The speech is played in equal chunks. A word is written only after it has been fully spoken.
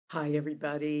Hi,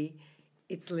 everybody.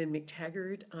 It's Lynn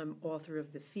McTaggart. I'm author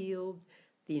of The Field,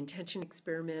 The Intention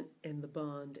Experiment, and The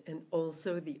Bond, and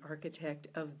also the architect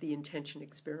of the Intention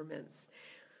Experiments.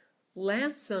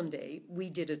 Last Sunday, we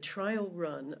did a trial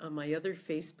run on my other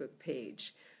Facebook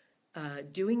page,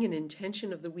 doing an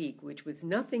Intention of the Week, which was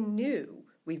nothing new.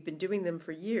 We've been doing them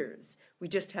for years. We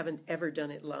just haven't ever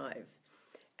done it live.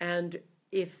 And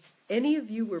if any of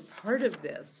you were part of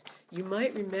this, you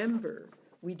might remember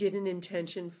we did an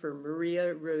intention for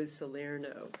Maria Rose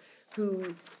Salerno,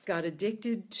 who got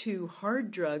addicted to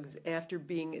hard drugs after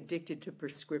being addicted to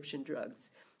prescription drugs.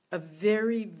 A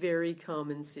very, very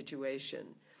common situation.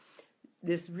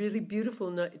 This really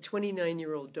beautiful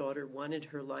 29-year-old daughter wanted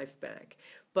her life back,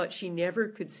 but she never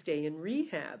could stay in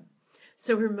rehab.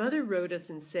 So her mother wrote us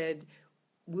and said,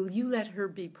 "Will you let her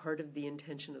be part of the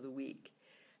Intention of the Week?"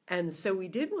 And so we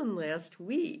did one last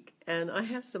week, and I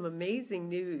have some amazing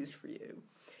news for you.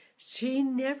 She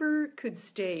never could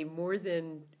stay more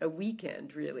than a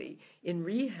weekend, really, in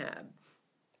rehab.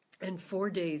 And 4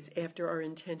 days after our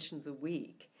Intention of the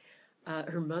Week,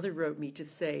 her mother wrote me to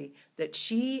say that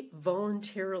she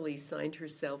voluntarily signed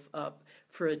herself up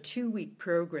for a 2-week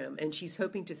program, and she's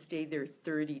hoping to stay there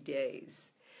 30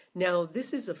 days. Now,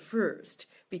 this is a first,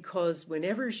 because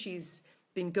whenever she's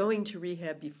been going to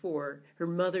rehab before, her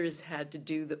mother has had to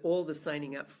do all the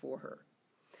signing up for her.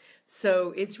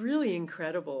 So it's really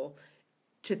incredible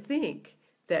to think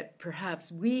that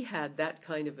perhaps we had that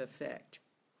kind of effect.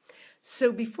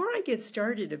 So before I get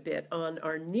started a bit on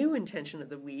our new Intention of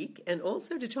the Week, and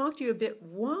also to talk to you a bit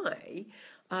why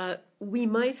we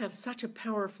might have such a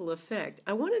powerful effect,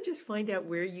 I want to just find out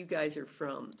where you guys are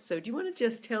from. So do you want to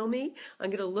just tell me? I'm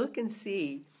going to look and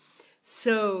see.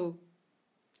 So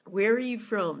where are you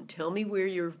from? Tell me where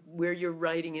you're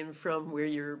writing in from, where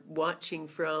you're watching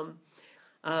from.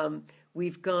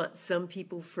 We've got some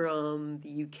people from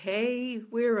the UK.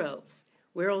 Where else?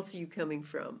 Where else are you coming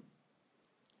from?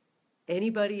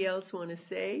 Anybody else want to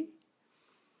say?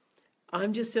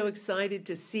 I'm just so excited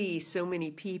to see so many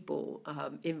people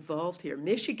involved here.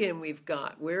 Michigan we've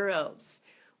got. Where else?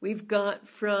 We've got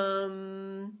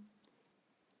from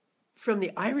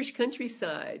the Irish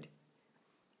countryside.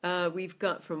 We've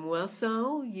got from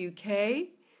Walsall, UK.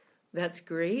 That's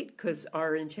great, because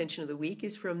our Intention of the Week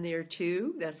is from there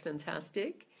too. That's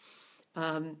fantastic.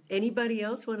 Anybody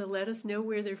else want to let us know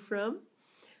where they're from?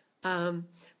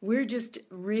 We're just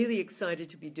really excited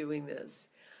to be doing this.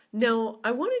 Now,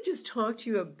 I want to just talk to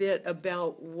you a bit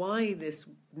about why this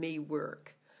may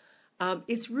work.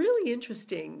 It's really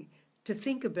interesting to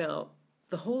think about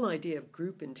the whole idea of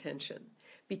group intention,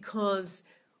 because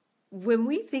when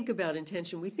we think about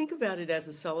intention, we think about it as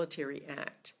a solitary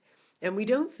act. And we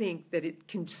don't think that it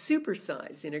can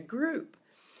supersize in a group.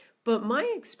 But my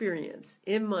experience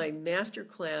in my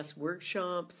masterclass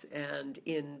workshops and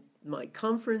in my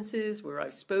conferences where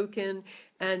I've spoken,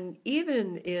 and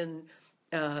even in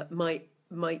my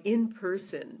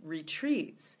in-person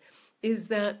retreats, is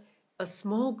that a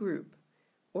small group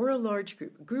or a large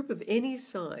group, a group of any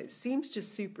size, seems to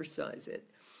supersize it.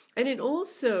 And it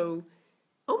also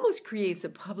almost creates a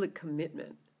public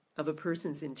commitment of a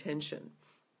person's intention.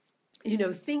 You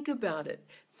know, think about it.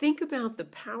 Think about the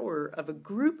power of a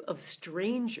group of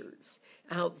strangers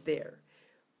out there,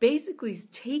 basically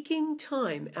taking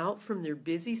time out from their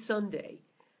busy Sunday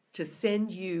to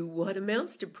send you what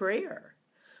amounts to prayer.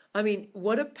 I mean,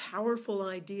 what a powerful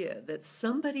idea that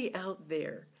somebody out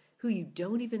there who you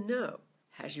don't even know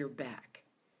has your back.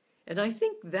 And I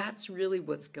think that's really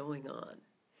what's going on.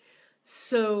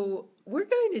 So we're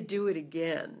going to do it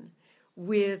again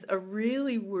with a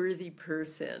really worthy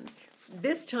person,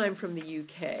 this time from the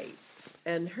UK,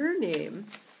 and her name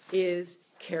is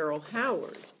Carol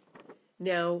Howard.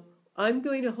 Now, I'm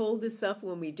going to hold this up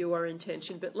when we do our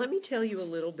intention, but let me tell you a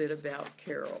little bit about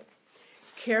Carol.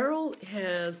 Carol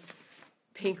has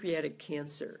pancreatic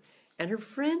cancer, and her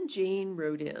friend Jane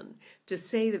wrote in to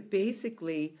say that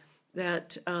basically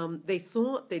that they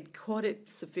thought they'd caught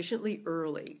it sufficiently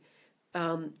early.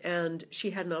 And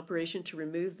she had an operation to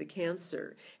remove the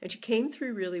cancer. And she came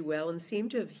through really well and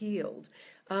seemed to have healed.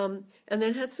 And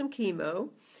then had some chemo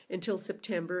until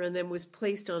September, and then was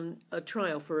placed on a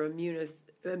trial for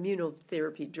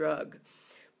immunotherapy drug.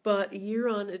 But a year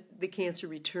on, the cancer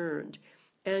returned.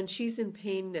 And she's in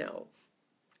pain now.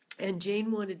 And Jane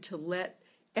wanted to let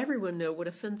everyone know what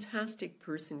a fantastic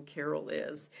person Carol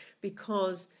is,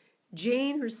 because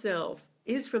Jane herself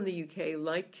is from the UK,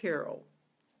 like Carol.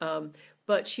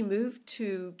 But she moved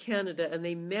to Canada, and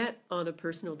they met on a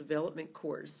personal development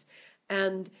course.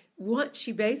 And what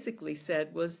she basically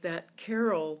said was that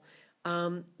Carol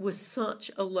was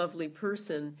such a lovely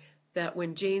person that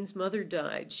when Jane's mother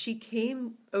died, she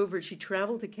came over, she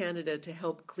traveled to Canada to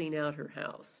help clean out her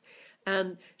house.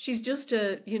 And she's just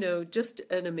just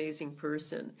an amazing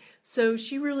person. So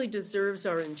she really deserves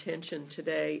our intention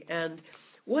today. And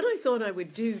what I thought I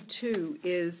would do too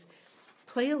is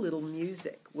play a little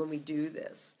music when we do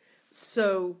this.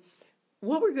 So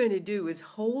what we're going to do is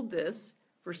hold this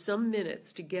for some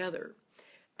minutes together.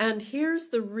 And here's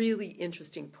the really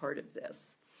interesting part of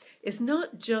this. It's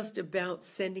not just about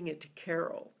sending it to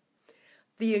Carol.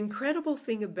 The incredible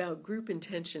thing about group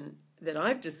intention that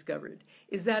I've discovered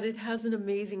is that it has an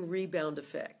amazing rebound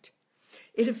effect.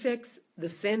 It affects the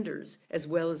senders as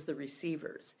well as the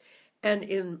receivers. And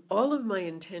in all of my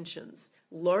intentions,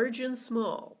 large and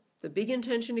small, the big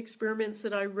intention experiments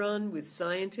that I run with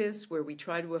scientists where we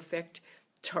try to affect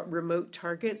remote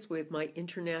targets with my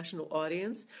international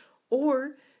audience,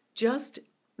 or just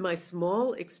my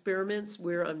small experiments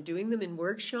where I'm doing them in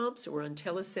workshops or on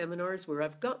teleseminars where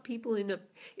I've got people in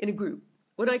a group,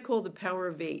 what I call the power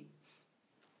of 8.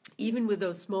 Even with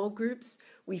those small groups,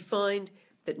 we find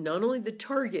that not only the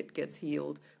target gets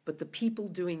healed, but the people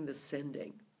doing the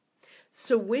sending.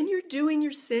 So when you're doing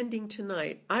your sending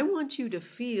tonight, I want you to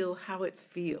feel how it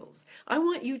feels. I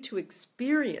want you to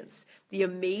experience the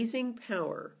amazing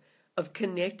power of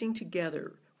connecting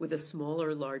together with a small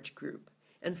or large group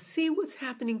and see what's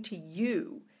happening to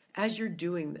you as you're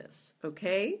doing this,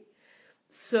 okay?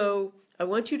 So I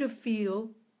want you to feel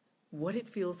what it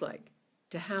feels like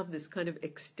to have this kind of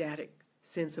ecstatic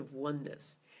sense of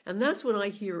oneness. And that's what I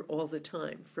hear all the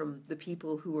time from the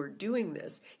people who are doing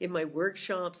this in my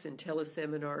workshops and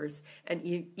teleseminars and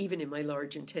even in my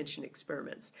large intention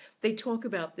experiments. They talk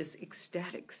about this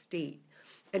ecstatic state.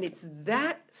 And it's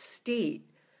that state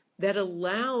that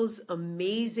allows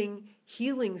amazing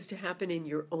healings to happen in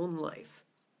your own life.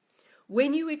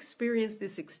 When you experience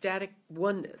this ecstatic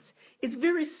oneness, it's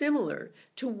very similar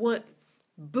to what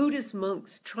Buddhist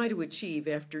monks try to achieve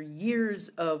after years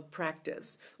of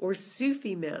practice, or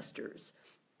Sufi masters,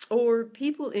 or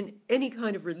people in any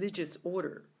kind of religious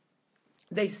order.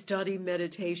 They study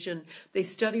meditation, they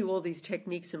study all these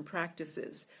techniques and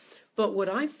practices. But what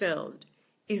I found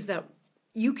is that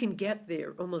you can get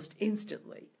there almost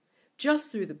instantly,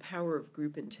 just through the power of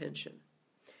group intention.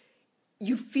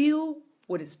 You feel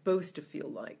what it's supposed to feel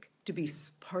like to be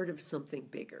part of something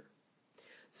bigger.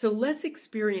 So let's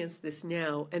experience this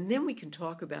now, and then we can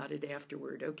talk about it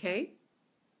afterward, okay?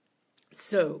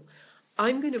 So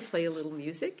I'm going to play a little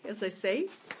music, as I say,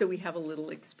 so we have a little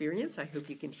experience. I hope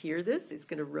you can hear this. It's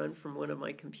going to run from one of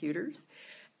my computers.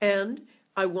 And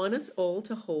I want us all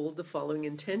to hold the following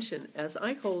intention. As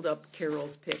I hold up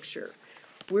Carol's picture,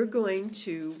 we're going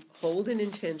to hold an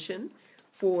intention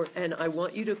and I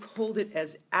want you to hold it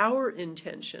as our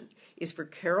intention is for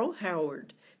Carol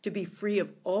Howard to be free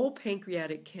of all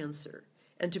pancreatic cancer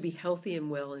and to be healthy and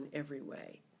well in every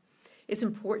way. It's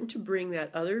important to bring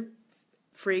that other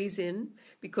phrase in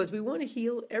because we want to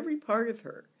heal every part of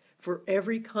her for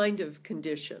every kind of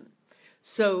condition.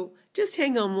 So just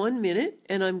hang on 1 minute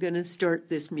and I'm going to start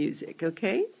this music,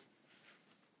 okay?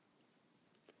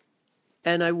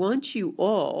 And I want you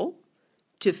all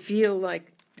to feel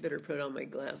like, I better put on my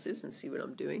glasses and see what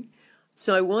I'm doing.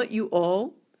 So I want you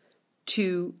all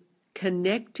to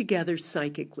connect together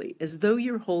psychically as though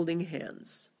you're holding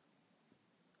hands.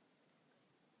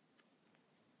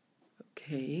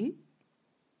 Okay.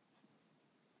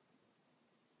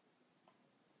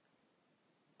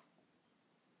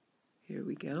 Here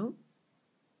we go.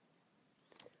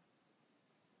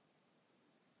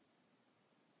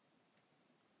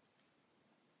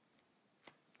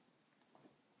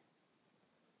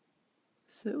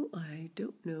 So I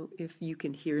don't know if you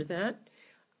can hear that,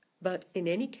 but in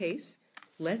any case,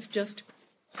 let's just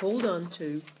hold on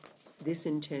to this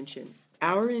intention.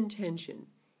 Our intention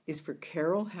is for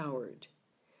Carol Howard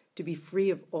to be free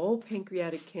of all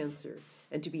pancreatic cancer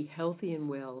and to be healthy and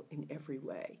well in every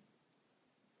way.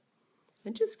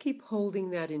 And just keep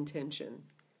holding that intention.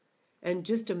 And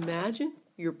just imagine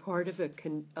you're part of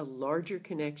a larger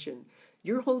connection.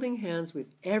 You're holding hands with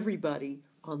everybody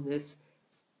on this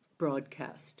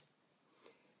broadcast.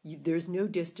 There's no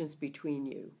distance between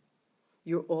you.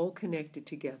 You're all connected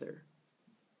together.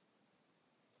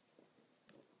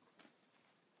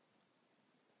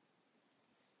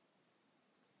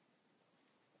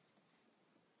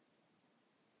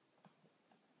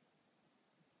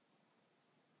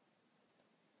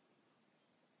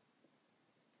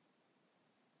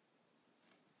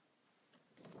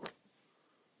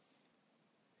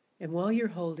 And while you're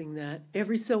holding that,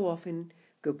 every so often,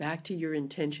 go back to your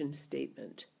intention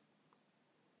statement.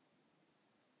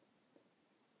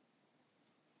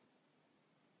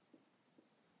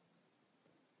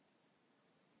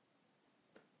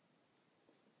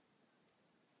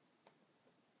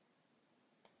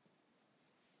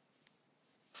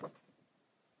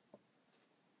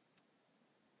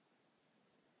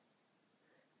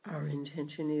 Our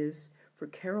intention is for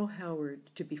Carol Howard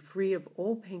to be free of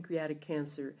all pancreatic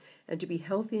cancer and to be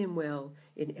healthy and well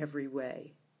in every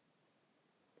way.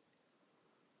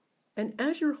 And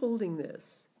as you're holding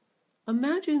this,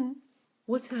 imagine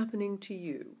what's happening to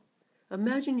you.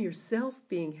 Imagine yourself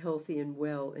being healthy and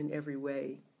well in every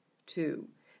way, too.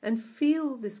 And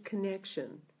feel this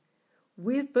connection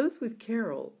both with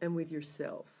Carol and with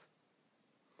yourself.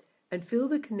 And feel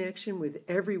the connection with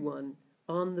everyone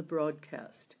on the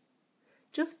broadcast.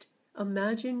 Just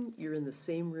imagine you're in the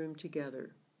same room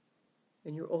together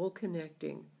and you're all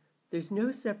connecting. There's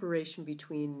no separation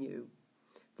between you.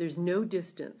 There's no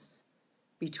distance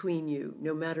between you,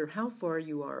 no matter how far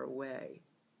you are away.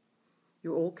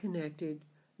 You're all connected.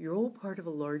 You're all part of a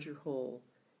larger whole.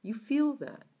 You feel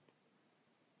that.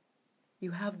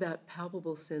 You have that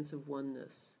palpable sense of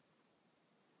oneness.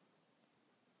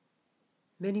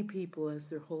 Many people, as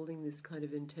they're holding this kind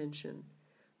of intention,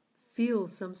 feel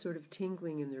some sort of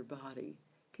tingling in their body.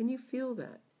 Can you feel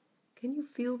that? Can you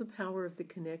feel the power of the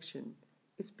connection?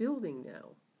 It's building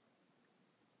now.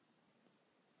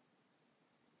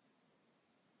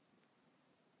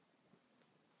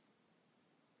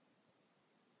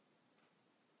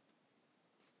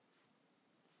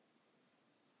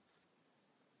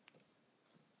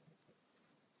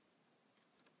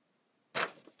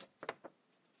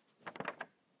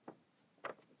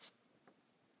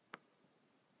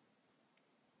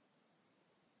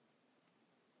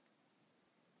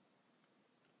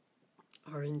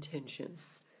 Our intention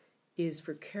is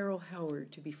for Carol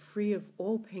Howard to be free of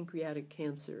all pancreatic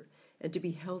cancer and to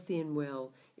be healthy and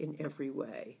well in every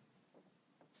way.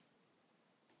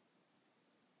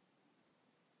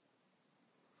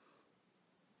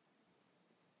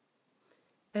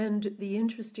 And the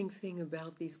interesting thing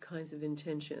about these kinds of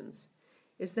intentions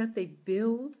is that they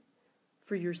build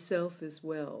for yourself as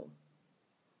well.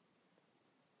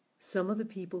 Some of the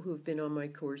people who have been on my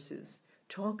courses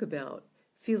talk about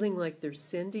feeling like they're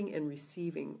sending and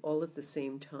receiving all at the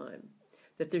same time,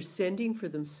 that they're sending for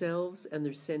themselves and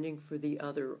they're sending for the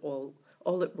other all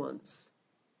at once.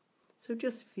 So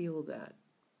just feel that.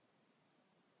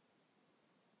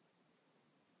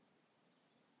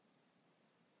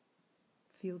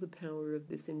 Feel the power of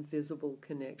this invisible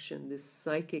connection, this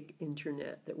psychic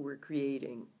internet that we're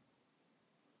creating.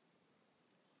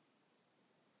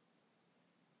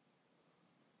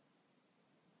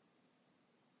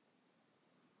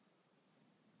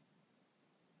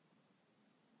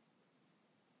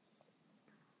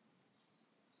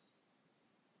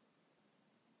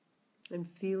 And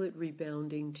feel it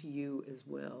rebounding to you as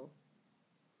well.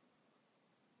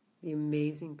 The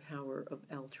amazing power of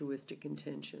altruistic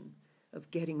intention, of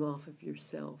getting off of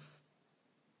yourself.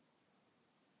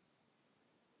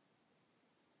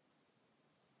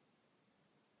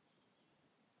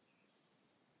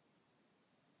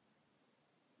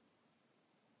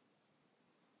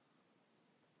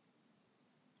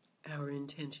 Our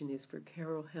intention is for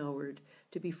Carol Howard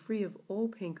to be free of all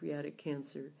pancreatic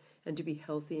cancer and to be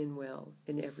healthy and well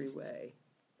in every way.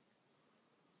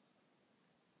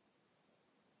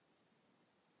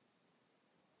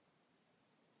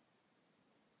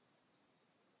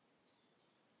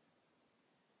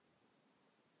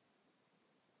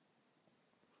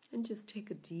 And just take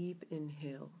a deep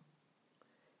inhale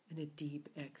and a deep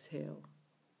exhale.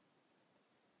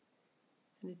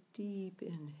 And a deep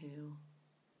inhale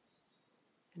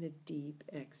and a deep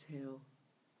exhale.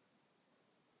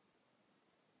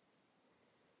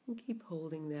 And keep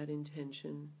holding that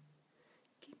intention.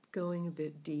 Keep going a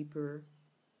bit deeper.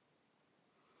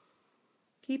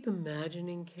 Keep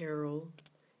imagining Carol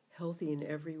healthy in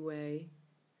every way,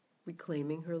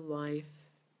 reclaiming her life,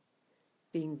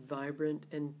 being vibrant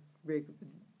and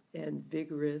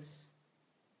vigorous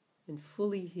and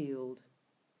fully healed.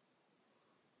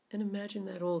 And imagine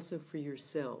that also for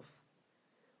yourself,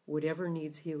 whatever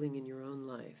needs healing in your own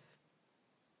life.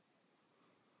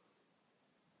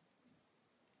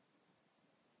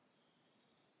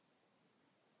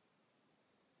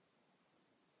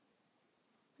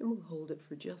 And we'll hold it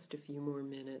for just a few more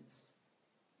minutes.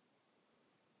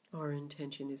 Our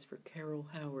intention is for Carol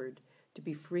Howard to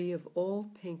be free of all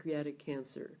pancreatic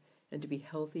cancer and to be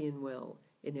healthy and well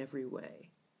in every way.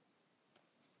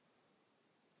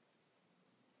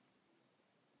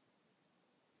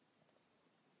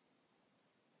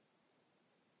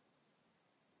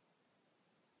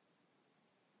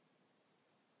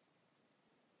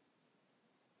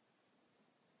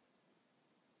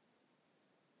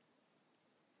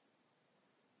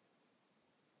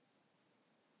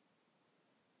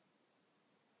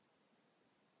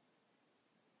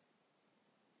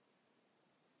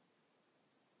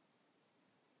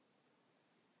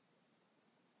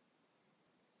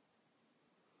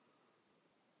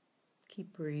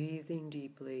 Keep breathing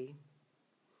deeply.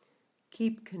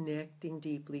 Keep connecting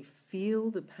deeply.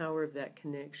 Feel the power of that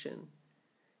connection.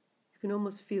 You can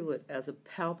almost feel it as a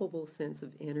palpable sense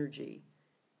of energy,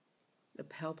 a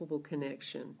palpable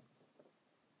connection.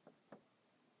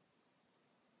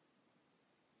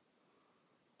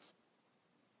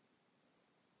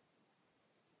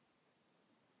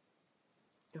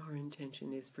 Our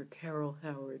intention is for Carol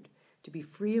Howard to be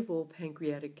free of all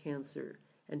pancreatic cancer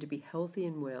and to be healthy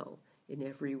and well in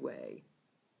every way.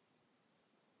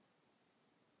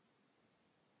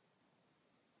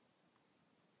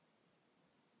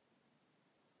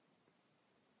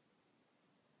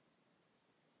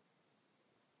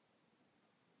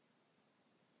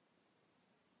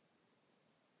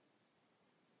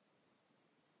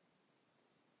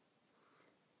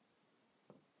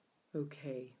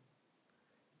 Okay.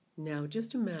 Now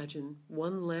just imagine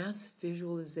one last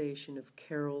visualization of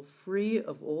Carol free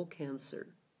of all cancer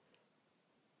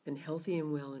and healthy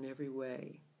and well in every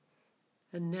way.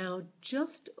 And now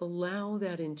just allow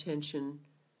that intention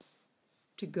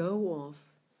to go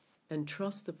off and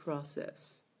trust the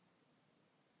process.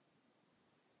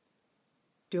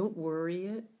 Don't worry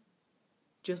it,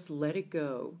 just let it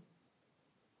go.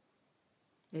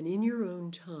 And in your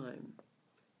own time,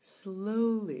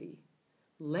 slowly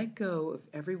let go of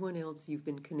everyone else you've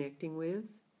been connecting with.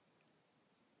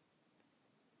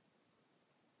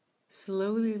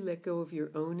 Slowly let go of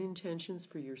your own intentions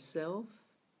for yourself.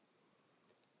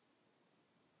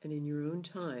 And in your own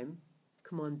time,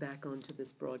 come on back onto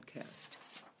this broadcast,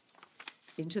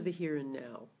 into the here and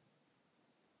now.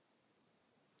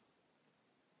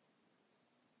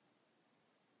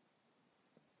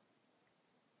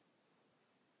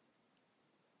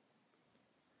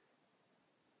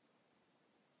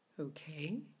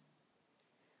 Okay,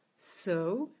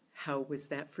 so how was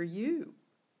that for you?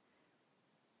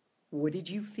 What did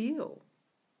you feel?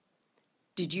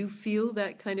 Did you feel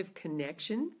that kind of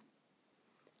connection?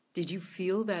 Did you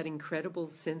feel that incredible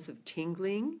sense of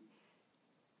tingling?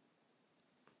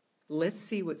 Let's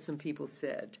see what some people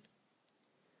said.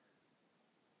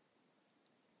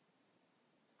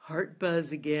 Heart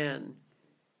Buzz again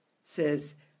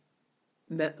says,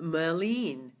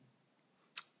 Marlene.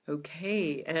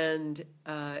 Okay, and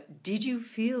did you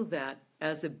feel that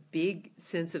as a big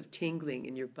sense of tingling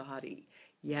in your body?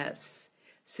 Yes,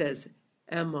 says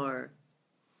Amar.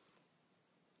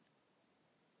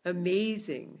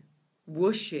 Amazing,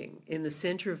 whooshing in the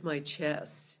center of my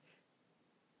chest.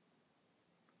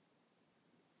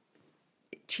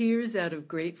 Tears out of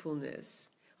gratefulness.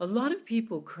 A lot of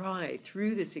people cry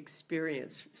through this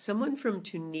experience. Someone from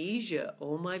Tunisia,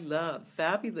 oh my love,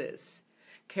 fabulous.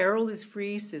 Carol is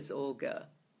free, says Olga.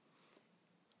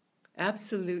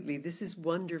 Absolutely, this is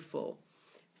wonderful,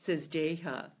 says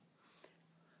Deha.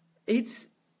 It's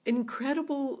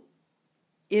incredible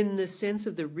in the sense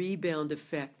of the rebound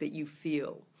effect that you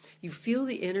feel. You feel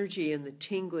the energy and the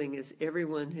tingling, as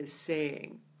everyone is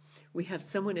saying. We have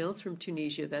someone else from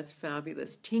Tunisia, that's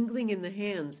fabulous. Tingling in the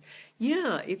hands.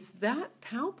 Yeah, it's that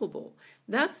palpable.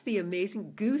 That's the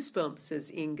amazing goosebumps,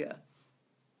 says Inga.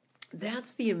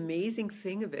 That's the amazing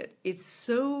thing of it. It's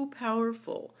so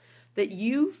powerful that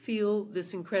you feel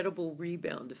this incredible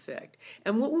rebound effect.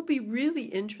 And what will be really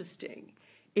interesting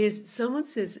is someone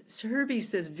says, Herbie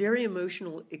says, very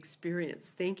emotional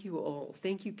experience. Thank you all.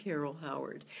 Thank you, Carol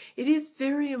Howard. It is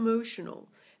very emotional.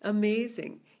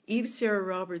 Amazing. Eve Sarah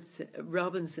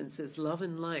Robinson says, love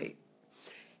and light.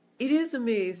 It is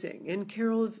amazing. And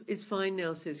Carol is fine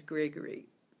now, says Gregory.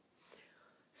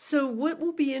 So what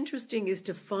will be interesting is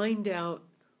to find out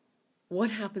what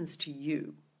happens to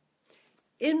you.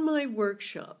 In my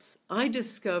workshops, I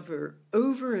discover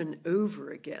over and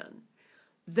over again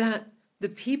that the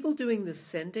people doing the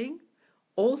sending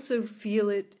also feel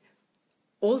it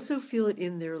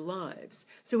in their lives.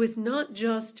 So it's not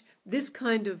just this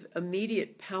kind of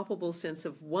immediate, palpable sense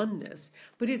of oneness,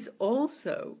 but it's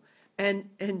also, and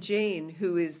Jane,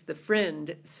 who is the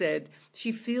friend, said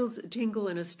she feels a tingle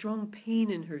and a strong pain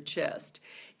in her chest.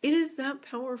 It is that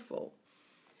powerful.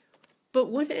 But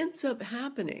what ends up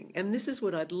happening, and this is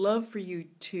what I'd love for you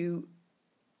to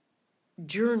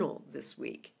journal this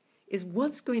week, is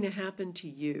what's going to happen to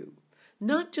you.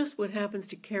 Not just what happens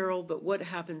to Carol, but what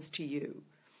happens to you.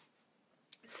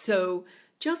 So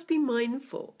just be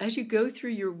mindful as you go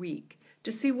through your week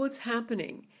to see what's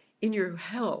happening in your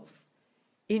health,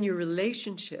 in your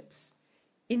relationships,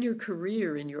 in your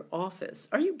career, in your office.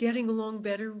 Are you getting along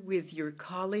better with your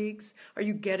colleagues? Are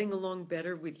you getting along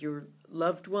better with your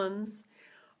loved ones?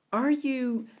 Are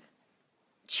you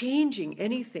changing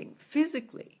anything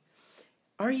physically?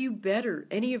 Are you better?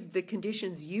 Any of the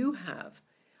conditions you have,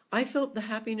 I felt the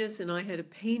happiness and I had a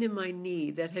pain in my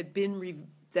knee that had been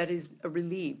that is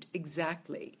relieved.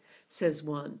 Exactly, says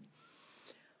one.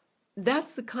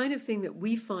 That's the kind of thing that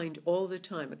we find all the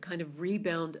time, a kind of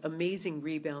rebound, amazing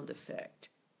rebound effect.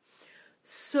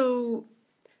 So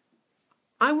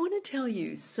I want to tell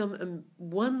you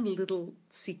one little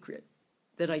secret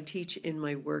that I teach in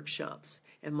my workshops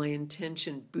and my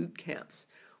intention boot camps,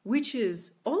 which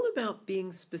is all about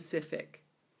being specific.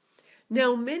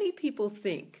 Now, many people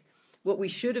think what we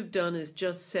should have done is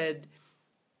just said,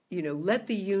 let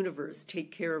the universe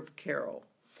take care of Carol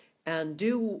and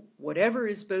do whatever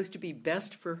is supposed to be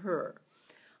best for her.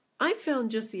 I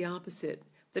found just the opposite,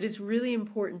 that it's really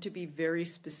important to be very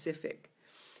specific.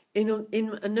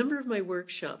 In a number of my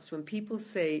workshops, when people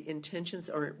say intentions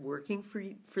aren't working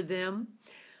for them,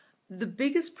 the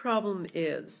biggest problem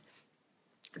is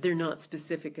they're not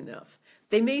specific enough.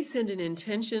 They may send an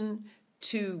intention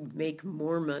to make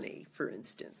more money, for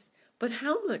instance, but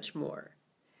how much more?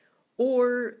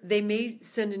 Or they may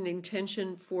send an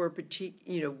intention for a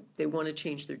particular, they want to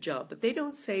change their job, but they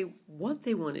don't say what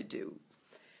they want to do.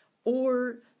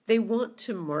 Or they want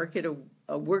to market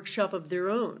a workshop of their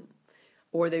own.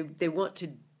 Or they want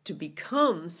to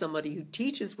become somebody who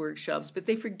teaches workshops, but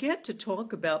they forget to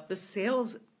talk about the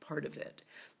sales part of it.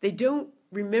 They don't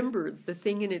remember the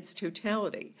thing in its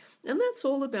totality. And that's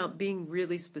all about being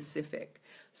really specific.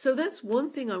 So that's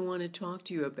one thing I want to talk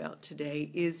to you about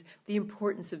today is the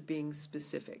importance of being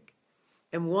specific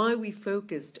and why we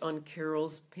focused on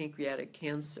Carol's pancreatic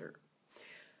cancer.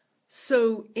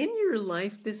 So in your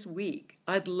life this week,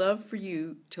 I'd love for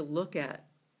you to look at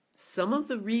some of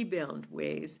the rebound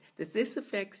ways that this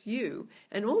affects you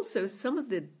and also some of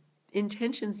the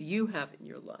intentions you have in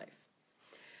your life.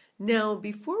 Now,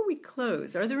 before we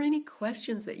close, are there any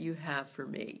questions that you have for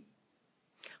me?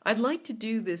 I'd like to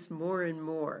do this more and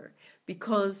more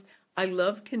because I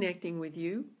love connecting with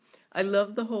you. I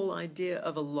love the whole idea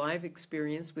of a live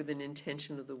experience with an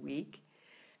intention of the week.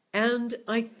 And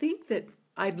I think that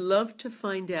I'd love to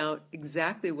find out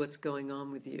exactly what's going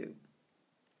on with you.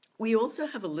 We also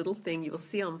have a little thing you'll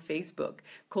see on Facebook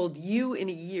called You in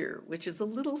a Year, which is a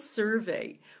little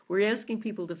survey we're asking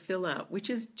people to fill out, which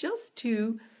is just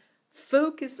to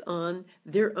focus on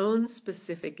their own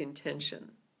specific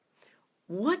intention.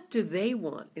 What do they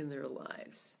want in their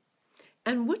lives?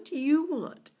 And what do you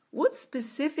want? What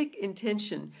specific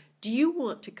intention do you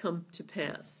want to come to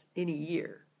pass in a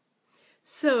year?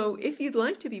 So if you'd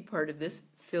like to be part of this,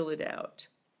 fill it out.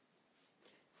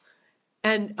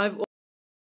 And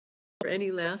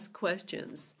any last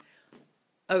questions?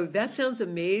 Oh, that sounds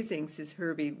amazing, says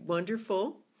Herbie.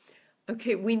 Wonderful.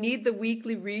 Okay, we need the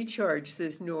weekly recharge,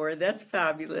 says Nora. That's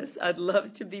fabulous. I'd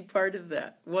love to be part of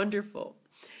that. Wonderful.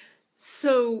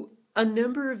 So a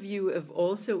number of you have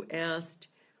also asked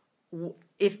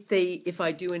if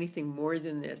I do anything more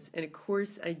than this. And of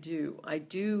course I do.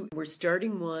 We're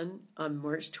starting one on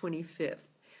March 25th.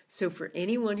 So for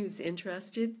anyone who's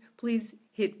interested, please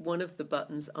hit one of the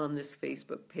buttons on this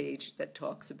Facebook page that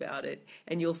talks about it,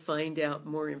 and you'll find out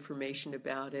more information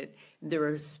about it. There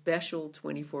are special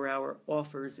 24-hour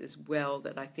offers as well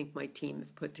that I think my team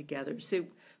have put together. So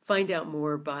find out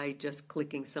more by just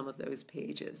clicking some of those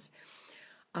pages.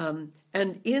 And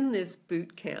in this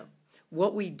boot camp,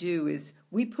 what we do is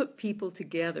we put people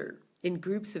together in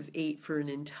groups of 8 for an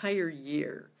entire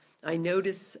year. I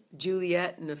notice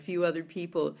Juliet and a few other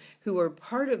people who are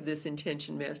part of this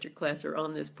Intention Masterclass are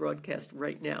on this broadcast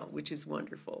right now, which is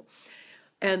wonderful.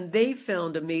 And they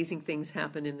found amazing things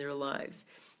happen in their lives.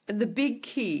 And the big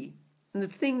key, and the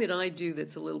thing that I do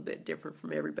that's a little bit different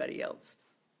from everybody else,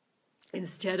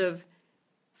 instead of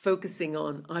focusing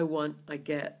on I want, I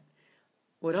get,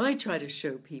 what I try to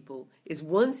show people is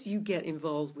once you get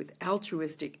involved with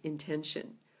altruistic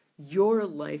intention, your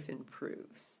life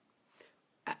improves.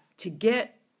 To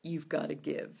get, you've got to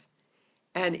give.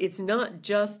 And it's not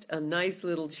just a nice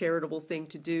little charitable thing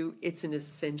to do, it's an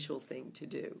essential thing to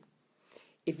do.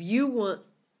 If you want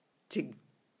to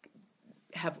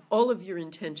have all of your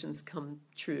intentions come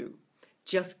true,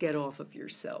 just get off of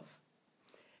yourself.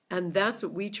 And that's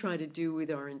what we try to do with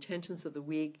our intentions of the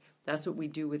week. That's what we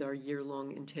do with our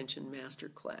year-long Intention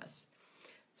Masterclass.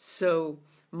 So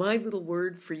my little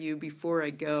word for you before I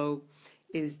go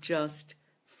is just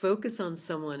focus on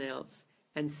someone else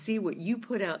and see what you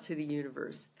put out to the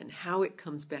universe and how it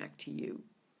comes back to you.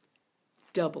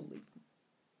 Doubly.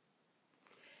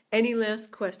 Any last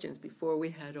questions before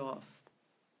we head off?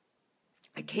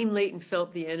 I came late and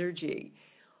felt the energy.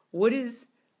 What is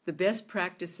the best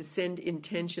practice to send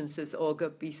intention, says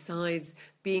Olga, besides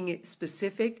being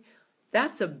specific?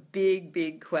 That's a big,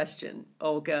 big question,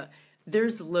 Olga.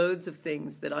 there's loads of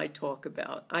things that I talk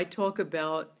about. I talk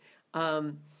about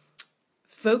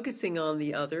focusing on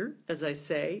the other, as I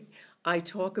say. I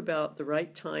talk about the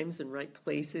right times and right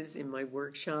places in my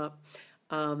workshop.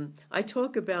 I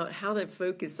talk about how to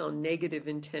focus on negative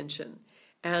intention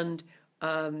and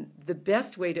the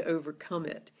best way to overcome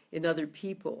it in other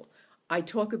people. I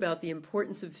talk about the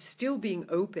importance of still being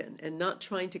open and not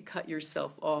trying to cut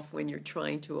yourself off when you're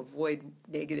trying to avoid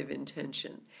negative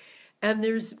intention. And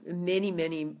there's many,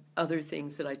 many other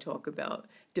things that I talk about.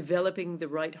 Developing the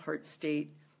right heart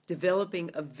state, developing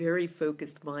a very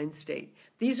focused mind state.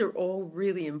 These are all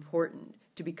really important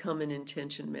to become an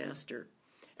intention master.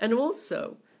 And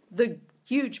also the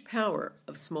huge power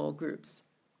of small groups.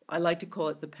 I like to call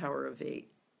it the power of 8.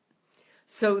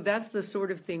 So that's the sort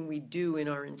of thing we do in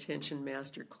our Intention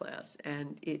Master class,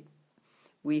 and it,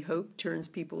 we hope, turns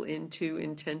people into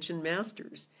intention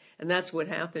masters. And that's what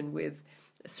happened with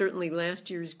certainly last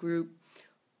year's group,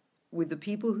 with the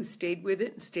people who stayed with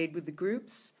it and stayed with the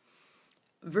groups.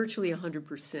 Virtually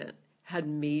 100% had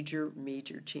major,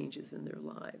 major changes in their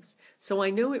lives. So I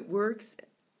know it works.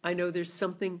 I know there's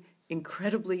something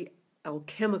incredibly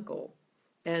alchemical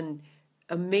and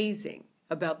amazing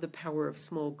about the power of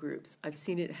small groups. I've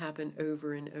seen it happen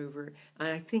over and over, and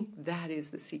I think that is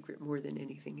the secret more than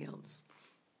anything else.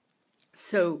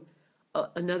 So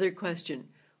another question,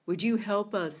 would you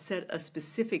help us set a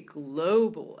specific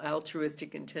global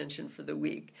altruistic intention for the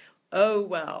week? Oh,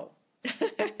 wow.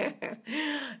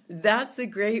 That's a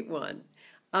great one.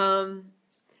 I'm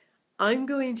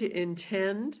going to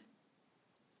intend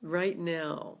right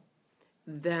now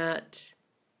that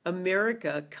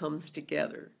America comes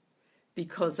together,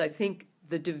 because I think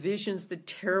the divisions, the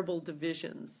terrible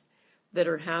divisions that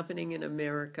are happening in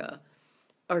America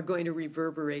are going to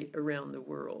reverberate around the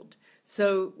world.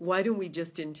 So why don't we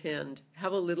just intend,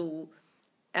 have a little,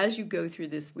 as you go through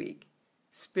this week,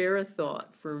 spare a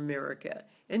thought for America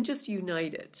and just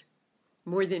unite it.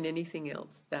 More than anything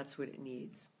else, that's what it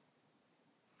needs.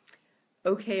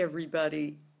 Okay,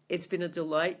 everybody, it's been a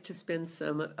delight to spend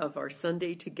some of our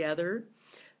Sunday together.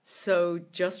 So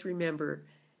just remember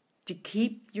to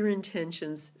keep your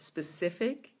intentions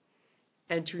specific,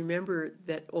 and to remember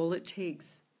that all it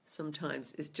takes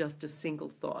sometimes is just a single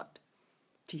thought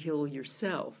to heal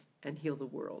yourself and heal the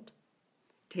world.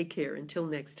 Take care. Until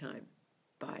next time.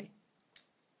 Bye.